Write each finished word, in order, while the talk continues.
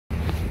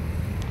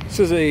This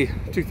is a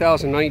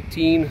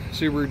 2019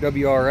 Subaru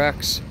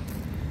WRX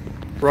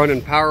running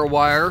power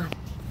wire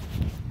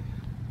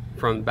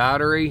from the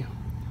battery.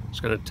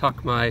 Just going to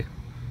tuck my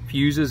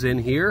fuses in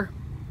here.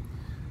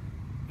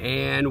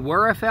 And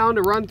where I found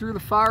to run through the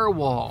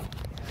firewall.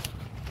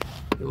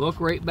 You look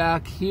right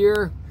back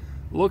here.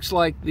 Looks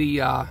like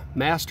the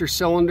master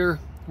cylinder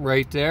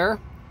right there.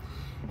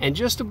 And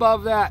just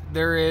above that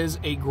there is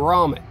a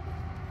grommet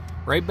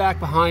right back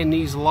behind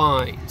these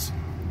lines.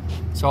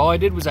 So all I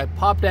did was I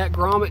popped that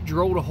grommet,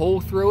 drilled a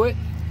hole through it,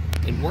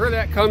 and where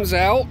that comes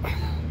out,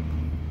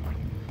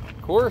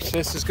 of course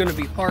this is going to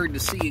be hard to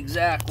see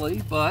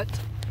exactly, but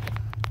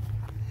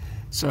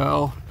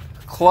so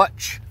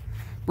clutch,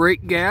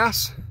 brake,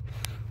 gas,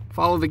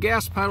 follow the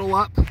gas pedal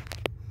up.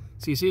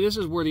 So you see this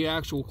is where the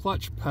actual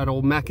clutch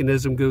pedal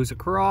mechanism goes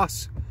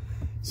across.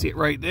 See it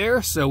right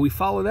there? So we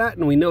follow that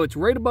and we know it's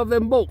right above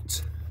them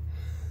bolts.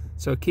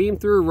 So it came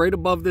through right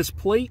above this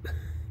plate.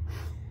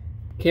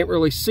 Can't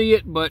really see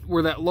it, but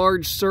where that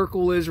large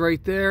circle is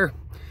right there,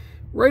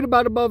 right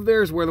about above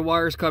there is where the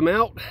wires come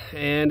out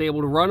and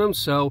able to run them.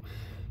 So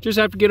just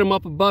have to get them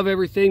up above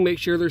everything, make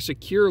sure they're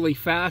securely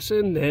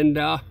fastened, and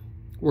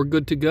we're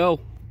good to go.